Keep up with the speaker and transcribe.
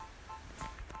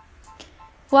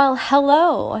Well,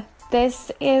 hello. This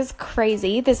is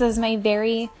crazy. This is my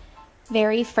very,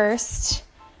 very first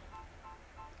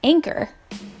anchor.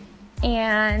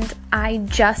 And I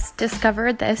just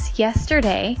discovered this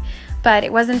yesterday, but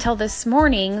it wasn't until this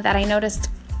morning that I noticed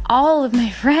all of my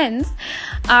friends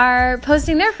are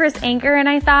posting their first anchor, and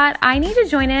I thought I need to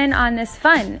join in on this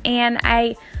fun. And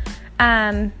I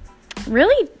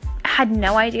really had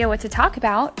no idea what to talk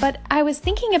about, but I was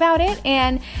thinking about it,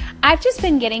 and I've just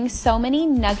been getting so many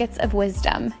nuggets of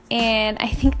wisdom, and I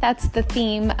think that's the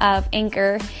theme of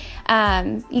Anchor.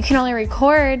 You can only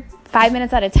record 5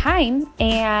 minutes at a time,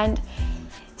 and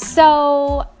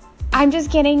so I'm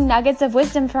just getting nuggets of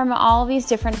wisdom from all these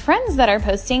different friends that are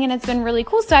posting, and it's been really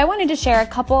cool. So I wanted to share a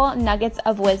couple nuggets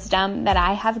of wisdom that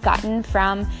I have gotten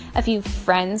from a few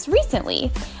friends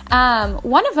recently.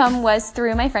 One of them was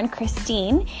through my friend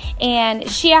Christine, and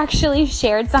she actually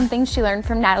shared something she learned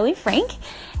from Natalie Frank.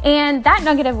 And that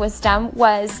nugget of wisdom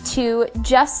was to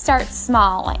just start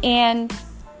small. And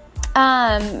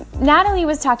Natalie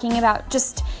was talking about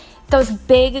just those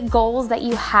big goals that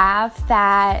you have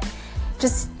that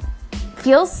just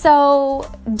feels so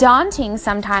daunting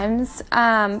sometimes,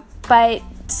 but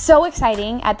so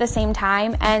exciting at the same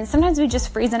time. And sometimes we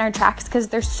just freeze in our tracks because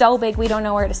they're so big we don't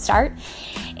know where to start.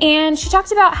 And she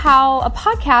talked about how a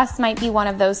podcast might be one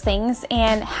of those things,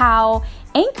 and how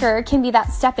Anchor can be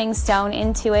that stepping stone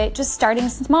into it, just starting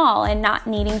small and not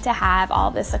needing to have all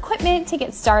this equipment to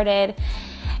get started.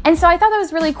 And so I thought that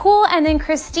was really cool. And then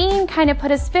Christine kind of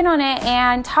put a spin on it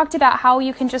and talked about how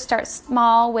you can just start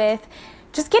small with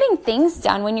just getting things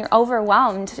done when you're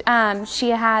overwhelmed.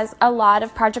 She has a lot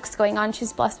of projects going on.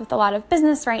 She's blessed with a lot of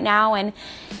business right now. And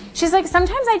she's like,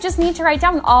 sometimes I just need to write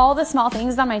down all the small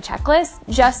things on my checklist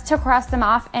just to cross them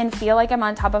off and feel like I'm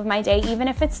on top of my day, even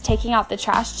if it's taking out the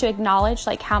trash, to acknowledge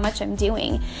like how much I'm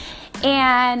doing.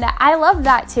 And I love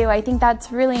that too. I think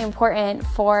that's really important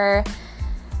for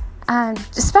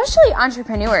especially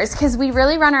entrepreneurs, because we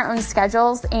really run our own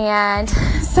schedules, and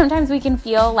sometimes we can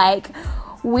feel like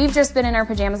we've just been in our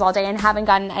pajamas all day and haven't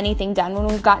gotten anything done, when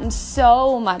we've gotten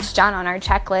so much done on our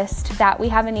checklist that we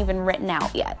haven't even written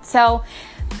out yet. So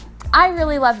I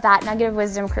really love that nugget of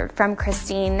wisdom from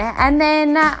Christine. And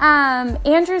then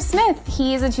Andrew Smith,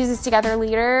 he's a Choose This Together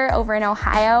leader over in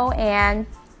Ohio, and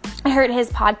I heard his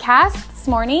podcast this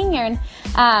morning, or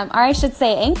I should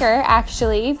say Anchor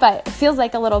actually, but it feels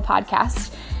like a little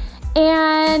podcast.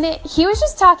 And he was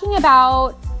just talking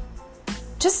about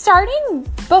just starting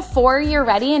before you're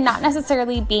ready and not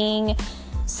necessarily being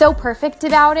so perfect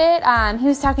about it. He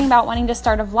was talking about wanting to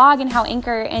start a vlog and how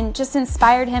Anchor and just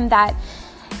inspired him that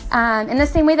in the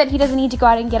same way that he doesn't need to go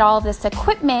out and get all of this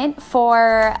equipment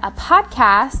for a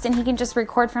podcast and he can just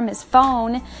record from his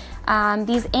phone,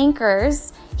 these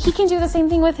anchors, he can do the same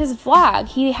thing with his vlog.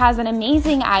 He has an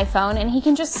amazing iPhone, and he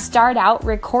can just start out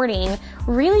recording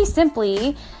really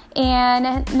simply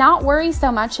and not worry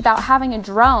so much about having a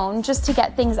drone just to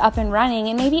get things up and running,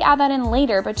 and maybe add that in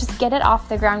later, but just get it off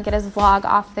the ground, get his vlog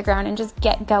off the ground, and just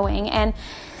get going. And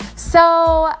so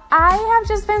I have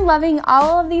just been loving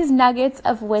all of these nuggets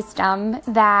of wisdom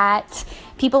that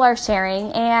people are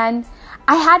sharing, and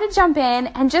I had to jump in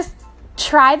and just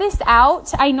try this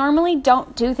out. I normally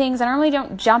don't do things. I normally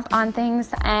don't jump on things,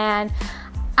 and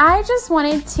I just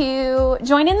wanted to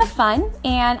join in the fun,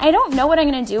 and I don't know what I'm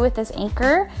going to do with this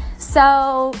anchor.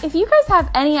 So if you guys have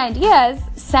any ideas,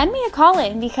 send me a call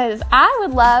in, because I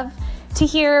would love to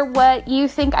hear what you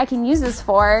think I can use this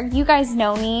for. You guys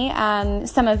know me,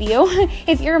 some of you.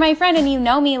 If you're my friend and you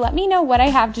know me, let me know what I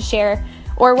have to share,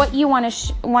 or what you want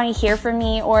to hear from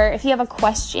me, or if you have a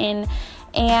question,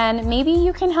 and maybe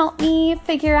you can help me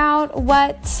figure out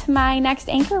what my next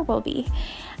anchor will be.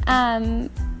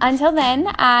 Until then,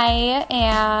 I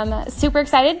am super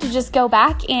excited to just go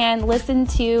back and listen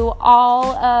to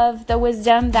all of the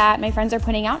wisdom that my friends are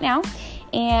putting out now,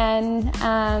 and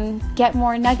get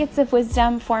more nuggets of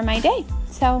wisdom for my day.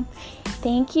 So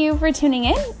thank you for tuning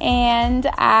in, and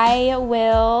I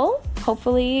will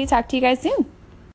hopefully talk to you guys soon.